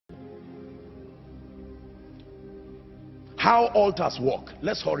How altars work.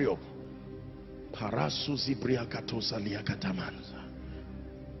 Let's hurry up.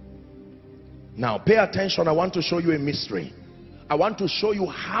 Now pay attention. I want to show you a mystery. I want to show you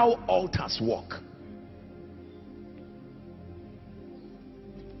how altars work.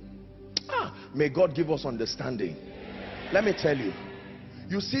 May God give us understanding. Let me tell you.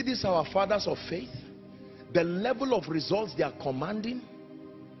 You see these our fathers of faith, the level of results they are commanding.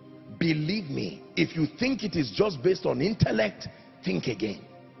 Believe me, if you think it is just based on intellect, think again.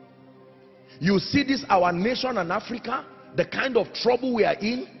 You see this our nation and Africa, the kind of trouble we are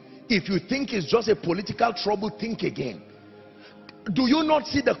in. If you think it's just a political trouble, think again. Do you not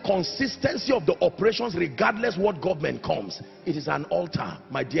see the consistency of the operations regardless what government comes? It is an altar,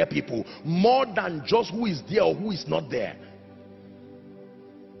 my dear people, more than just who is there or who is not there.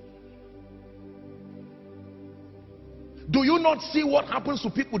 Do you not see what happens to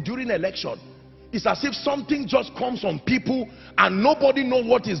people during election? It's as if something just comes on people and nobody knows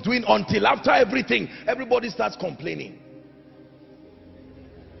what is doing until after everything, everybody starts complaining.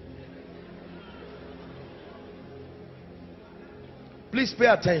 Please pay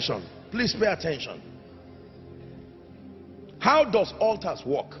attention. Please pay attention. How does altars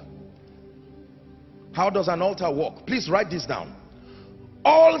work? How does an altar work? Please write this down.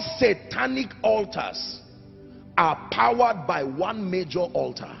 All satanic altars are powered by one major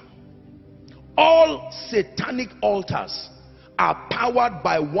altar. All satanic altars are powered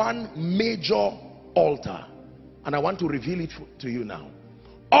by one major altar. And I want to reveal it to you now.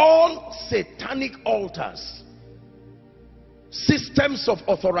 All satanic altars, systems of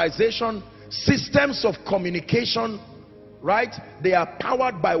authorization, systems of communication, right? They are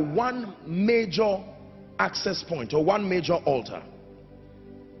powered by one major access point or one major altar.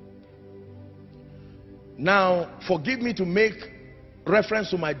 Now, forgive me to make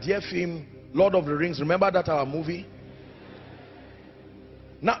reference to my dear film, Lord of the Rings. Remember that our movie?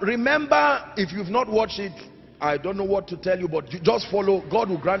 Now, remember, if you've not watched it, I don't know what to tell you, but you just follow. God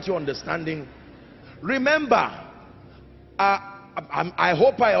will grant you understanding. Remember, I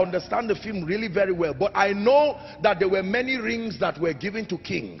hope I understand the film really very well, but I know that there were many rings that were given to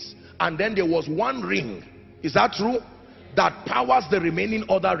kings, and then there was one ring, is that true, that powers the remaining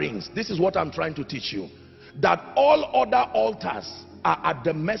other rings. This is what I'm trying to teach you, that all other altars are at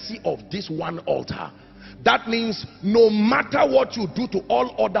the mercy of this one altar. That means no matter what you do to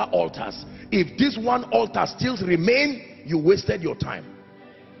all other altars, if this one altar still remains, you wasted your time.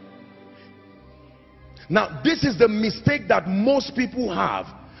 Now, this is the mistake that most people have,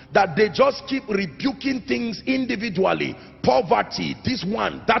 that they just keep rebuking things individually. Poverty, this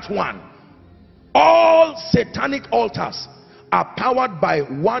one, that one. All satanic altars are powered by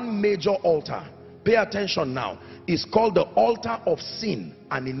one major altar. Pay attention now. It's called the altar of sin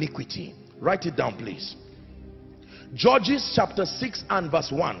and iniquity. Write it down, please. Judges chapter 6 and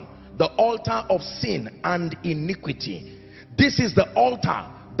verse 1. The altar of sin and iniquity. This is the altar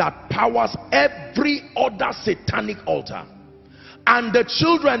that powers every other satanic altar. And the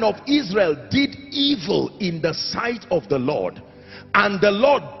children of Israel did evil in the sight of the Lord, and the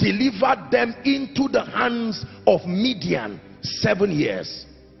Lord delivered them into the hands of Midian 7 years.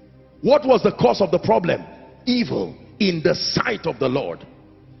 What was the cause of the problem? Evil in the sight of the Lord.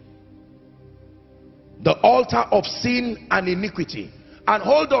 The altar of sin and iniquity. And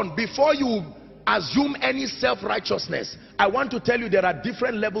hold on, before you assume any self-righteousness, I want to tell you there are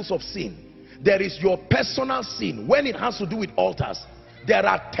different levels of sin. There is your personal sin when it has to do with altars. There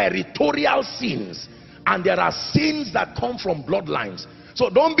are territorial sins, and there are sins that come from bloodlines.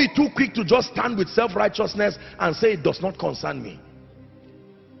 So don't be too quick to just stand with self-righteousness and say it does not concern me.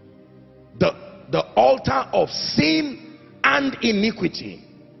 The altar of sin and iniquity.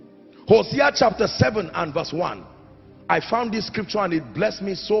 Hosea chapter 7 and verse 1. I found this scripture and it blessed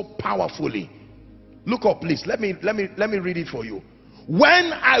me so powerfully. Look up, please. Let me read it for you.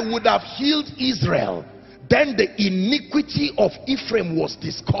 When I would have healed Israel, then the iniquity of Ephraim was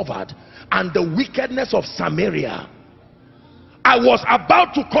discovered, and the wickedness of Samaria. I was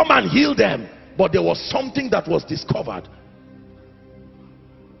about to come and heal them, but there was something that was discovered.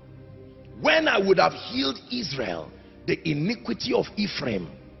 When I would have healed Israel, the iniquity of Ephraim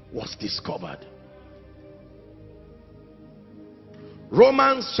was discovered.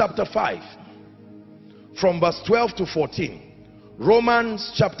 Romans chapter 5 from verse 12 to 14.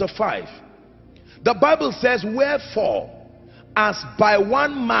 Romans chapter 5. The Bible says, wherefore, as by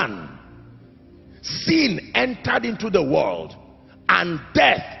one man sin entered into the world, and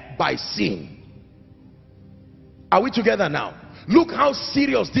death by sin. Are we together now? Look how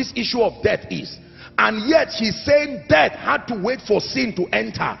serious this issue of death is. And yet he's saying death had to wait for sin to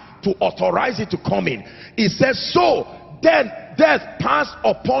enter to authorize it to come in. He says, so death passed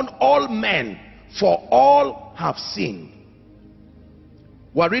upon all men, for all have sinned.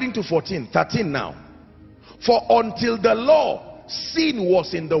 We're reading to 13 now. For until the law, sin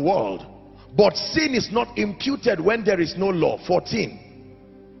was in the world, but sin is not imputed when there is no law. 14.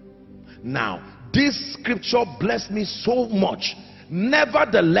 Now, this scripture blessed me so much.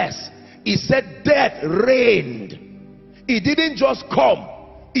 Nevertheless, he said death reigned. It didn't just come,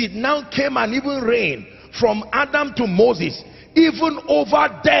 it now came and even reigned from Adam to Moses, even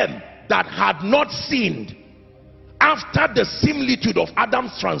over them that had not sinned, after the similitude of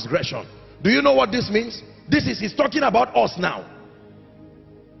Adam's transgression. Do you know what this means? He's talking about us now.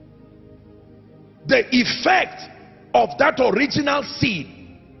 The effect of that original seed,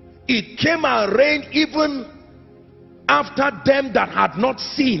 it came and reigned even after them that had not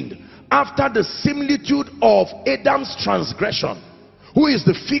sinned, after the similitude of Adam's transgression, who is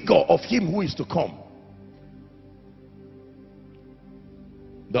the figure of him who is to come.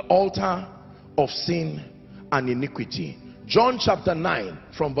 The altar of sin and iniquity. John chapter 9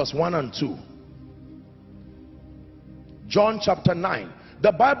 from verse 1 and 2. John chapter 9.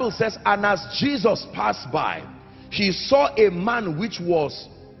 The Bible says, and as Jesus passed by, he saw a man which was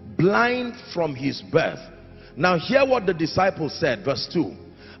blind from his birth. Now hear what the disciples said, verse 2.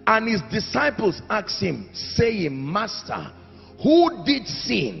 And his disciples asked him, saying, Master, who did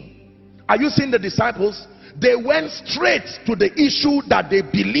sin? Are you seeing the disciples? They went straight to the issue that they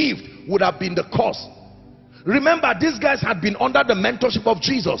believed would have been the cause. Remember, these guys had been under the mentorship of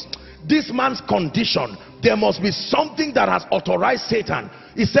Jesus. This man's condition, there must be something that has authorized Satan.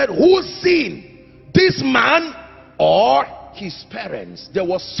 He said, who sinned, this man or his parents? There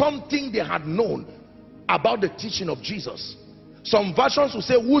was something they had known about the teaching of Jesus. Some versions will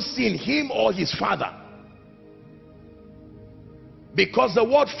say, who sinned, him or his father? Because the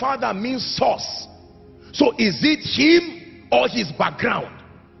word father means source. So is it him or his background?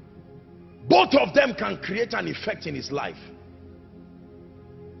 Both of them can create an effect in his life.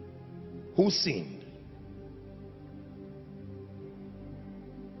 Who sinned?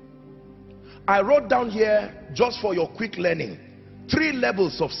 I wrote down here, just for your quick learning, 3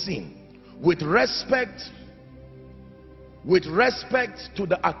 levels of sin with respect to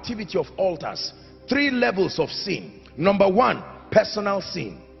the activity of altars. 3 levels of sin. Number 1, personal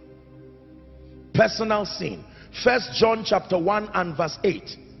sin. Personal sin. 1 John chapter 1 and verse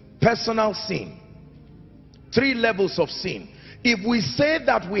 8. Personal sin. 3 levels of sin. If we say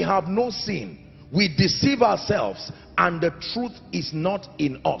that we have no sin, we deceive ourselves and the truth is not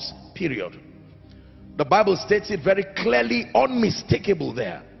in us. Period. The Bible states it very clearly, unmistakable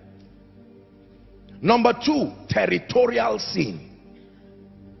there. Number 2, territorial sin.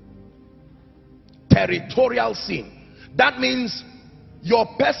 Territorial sin. That means your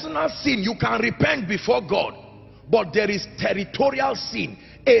personal sin, you can repent before God, but there is territorial sin.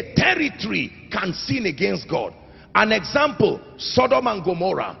 A territory can sin against God. An example, Sodom and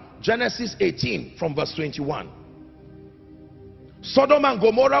Gomorrah, Genesis 18 from verse 21. Sodom and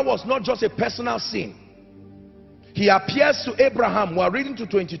Gomorrah was not just a personal sin. He appears to Abraham, we are reading to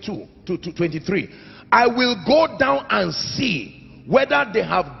 22 to 23. I will go down and see whether they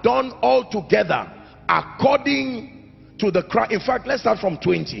have done altogether according to the cry. In fact, let's start from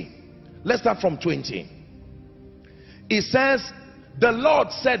 20. Let's start from 20. It says, the Lord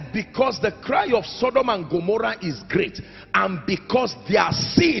said, because the cry of Sodom and Gomorrah is great, and because their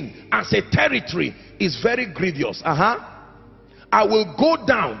sin as a territory is very grievous, I will go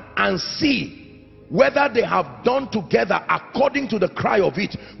down and see whether they have done together according to the cry of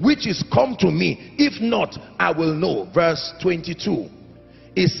it, which is come to me. If not, I will know. Verse 22.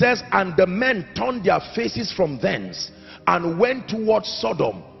 It says, and the men turned their faces from thence and went towards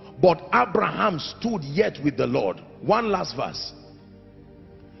Sodom, but Abraham stood yet with the Lord. One last verse.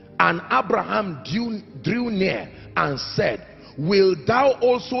 And Abraham drew near and said, will thou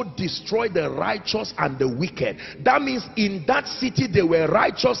also destroy the righteous and the wicked? That means in that city there were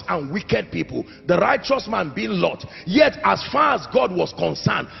righteous and wicked people. The righteous man being Lot. Yet as far as God was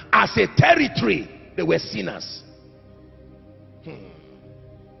concerned, as a territory, they were sinners.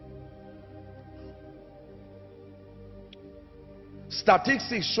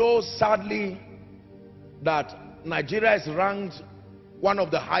 Statistics shows, sadly, that Nigeria is ranked one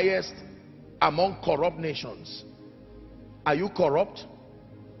of the highest among corrupt nations. Are you corrupt?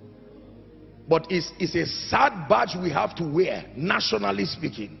 But it's a sad badge we have to wear, nationally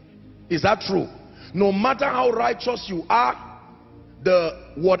speaking. Is that true? No matter how righteous you are,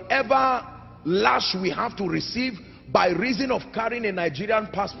 whatever lash we have to receive by reason of carrying a Nigerian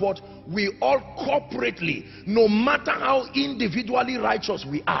passport, we all corporately, no matter how individually righteous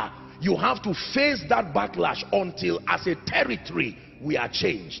we are, you have to face that backlash until as a territory we are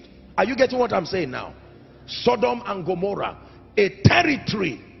changed. Are you getting what I'm saying now? Sodom and Gomorrah, a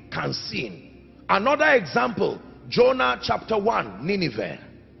territory can sin. Another example, Jonah chapter 1, Nineveh.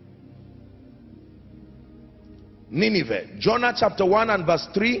 Jonah chapter 1 and verse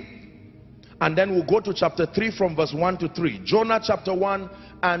 3, and then we'll go to chapter 3 from verse 1 to 3. Jonah chapter 1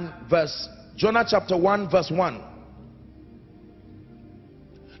 verse 1.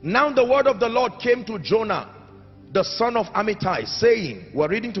 Now the word of the Lord came to Jonah, the son of Amittai, saying, we're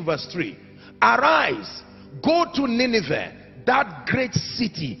reading to verse 3, arise, go to Nineveh, that great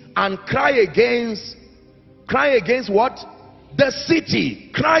city, and cry against what? The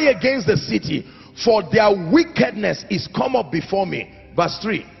city. Cry against the city, for their wickedness is come up before me. Verse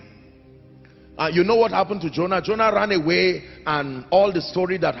 3. You know what happened to Jonah? Jonah ran away, and all the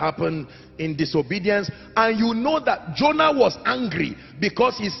story that happened in disobedience. And you know that Jonah was angry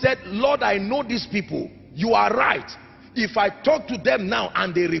because he said, Lord, I know these people. You are right. If I talk to them now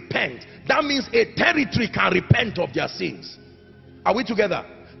and they repent, that means a territory can repent of their sins. Are we together?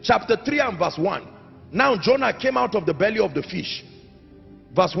 Chapter 3 and verse 1. Now Jonah came out of the belly of the fish.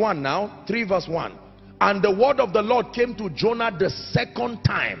 Verse 1 now, 3 verse 1. And the word of the Lord came to Jonah the second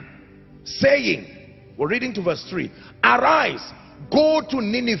time, saying, we're reading to verse 3, arise, go to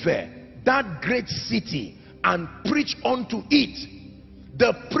Nineveh, that great city, and preach unto it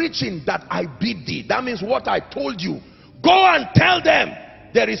the preaching that I bid thee. That means what I told you. Go and tell them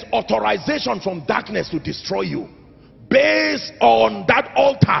there is authorization from darkness to destroy you, based on that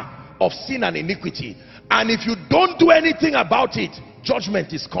altar of sin and iniquity. And if you don't do anything about it,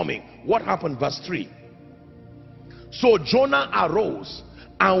 judgment is coming. What happened? Verse 3. So Jonah arose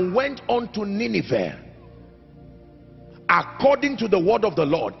and went on to Nineveh according to the word of the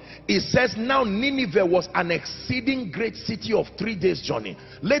Lord. It says, now Nineveh was an exceeding great city of 3 days journey.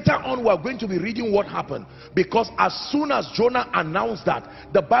 Later on we are going to be reading what happened, because as soon as Jonah announced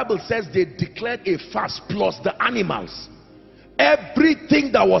that, the Bible says they declared a fast, plus the animals.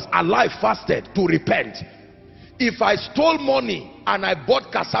 Everything that was alive fasted to repent. If I stole money and I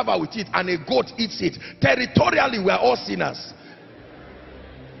bought cassava with it and a goat eats it, territorially we are all sinners.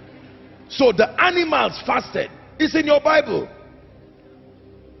 So the animals fasted. It's in your Bible.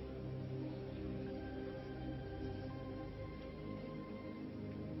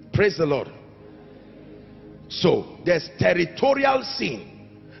 Praise the Lord. So there's territorial sin.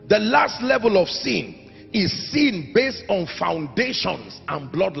 The last level of sin is sin based on foundations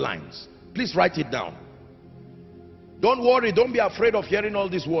and bloodlines. Please write it down. Don't worry, don't be afraid of hearing all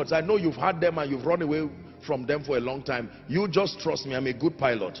these words. I know you've heard them and you've run away from them for a long time. You just trust me, I'm a good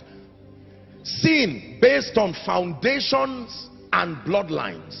pilot. Sin based on foundations and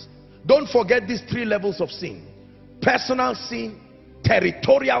bloodlines. Don't forget these 3 levels of sin: personal sin,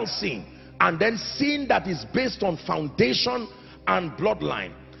 territorial sin, and then sin that is based on foundation and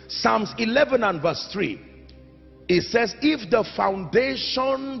bloodline. Psalms 11 and verse 3, it says, if the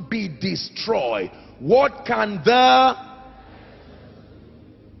foundation be destroyed, what can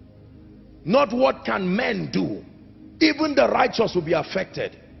not what can men do? Even the righteous will be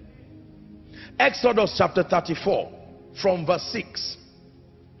affected. Exodus chapter 34 from verse 6.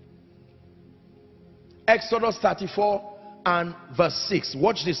 Exodus 34 and verse 6.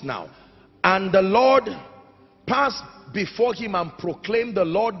 Watch this now. And the Lord passed before him and proclaimed, the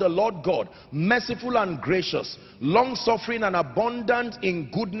Lord God, merciful and gracious, long-suffering and abundant in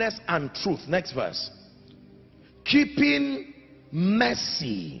goodness and truth. Next verse. Keeping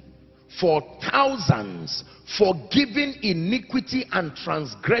mercy for thousands, forgiving iniquity and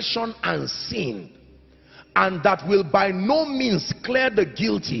transgression and sin, and that will by no means clear the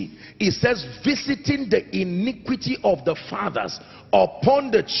guilty. It says, visiting the iniquity of the fathers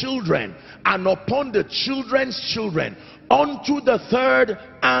upon the children and upon the children's children unto the 3rd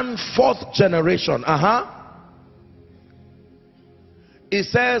and 4th generation. It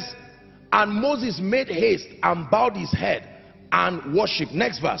says, and Moses made haste and bowed his head and worshiped.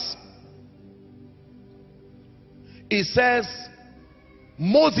 Next verse. It says,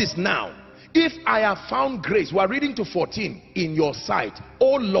 Moses now, if I have found grace, we are reading to 14, in your sight,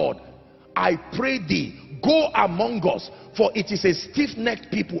 O Lord, I pray thee, go among us, for it is a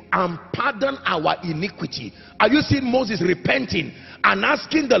stiff-necked people, and pardon our iniquity. Are you seeing Moses repenting and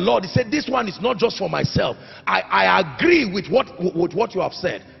asking the Lord? He said, this one is not just for myself. I agree with what you have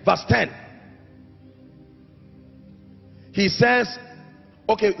said. Verse 10. He says,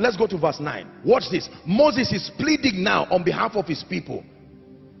 okay, let's go to verse 9. Watch this. Moses is pleading now on behalf of his people.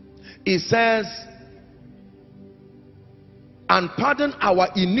 He says, and pardon our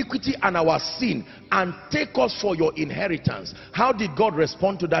iniquity and our sin, and take us for your inheritance. How did God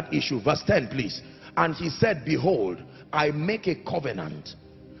respond to that issue? Verse 10, please. And he said, behold, I make a covenant.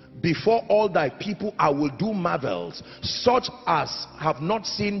 Before all thy people I will do marvels, such as have not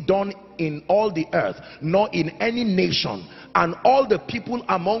seen done in all the earth, nor in any nation. And all the people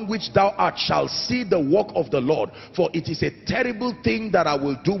among which thou art shall see the work of the Lord, for it is a terrible thing that I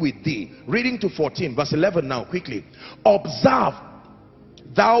will do with thee. Reading to 14, verse 11 now, quickly. Observe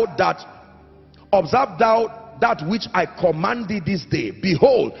thou that which I command thee this day.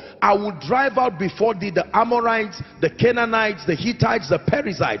 Behold, I will drive out before thee the Amorites, the Canaanites, the Hittites, the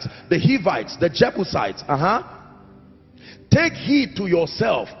Perizzites, the Hivites, the Jebusites. Take heed to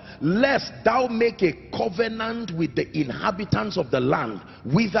yourself, lest thou make a covenant with the inhabitants of the land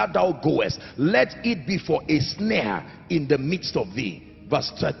whither thou goest. Let it be for a snare in the midst of thee.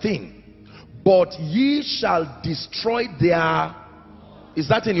 Verse 13. But ye shall destroy their... Is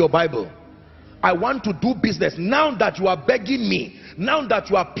that in your Bible? I want to do business. Now that you are begging me, now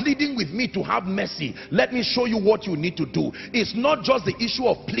that you are pleading with me to have mercy, let me show you what you need to do. It's not just the issue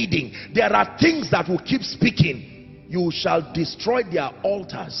of pleading. There are things that will keep speaking. You shall destroy their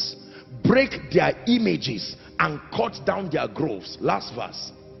altars, break their images, and cut down their groves. Last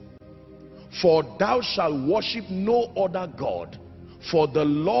verse. For thou shalt worship no other God, for the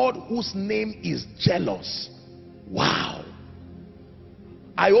Lord whose name is jealous. Wow.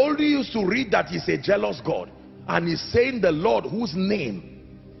 I only used to read that he's a jealous God, and he's saying the Lord whose name,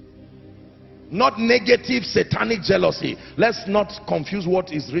 not negative satanic jealousy. Let's not confuse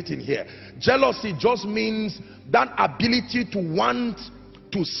what is written here. Jealousy just means that ability to want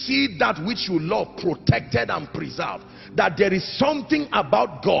to see that which you love protected and preserved. That there is something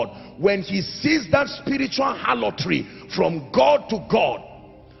about God, when he sees that spiritual harlotry from God to God,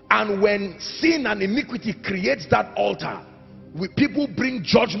 and when sin and iniquity creates that altar, people bring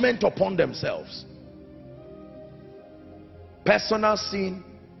judgment upon themselves. Personal sin,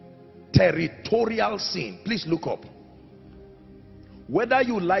 territorial sin. Please look up. Whether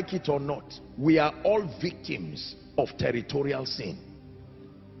you like it or not, we are all victims of territorial sin.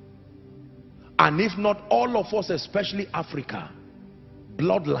 And if not all of us, especially Africa,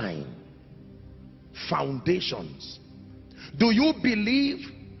 bloodline, foundations. Do you believe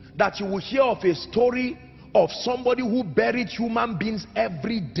that you will hear of a story of somebody who buried human beings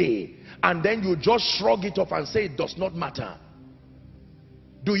every day, and then you just shrug it off and say it does not matter?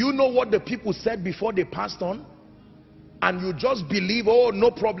 Do you know what the people said before they passed on? And you just believe, oh,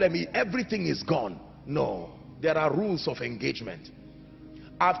 no problem, everything is gone. No, there are rules of engagement.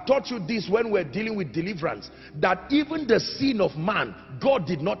 I've taught you this when we're dealing with deliverance, that even the sin of man, God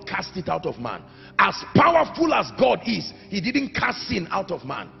did not cast it out of man. As powerful as God is, he didn't cast sin out of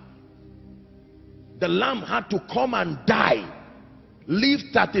man. The lamb had to come and die, live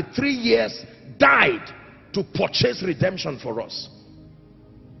 33 years, died to purchase redemption for us.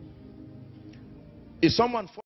 Is someone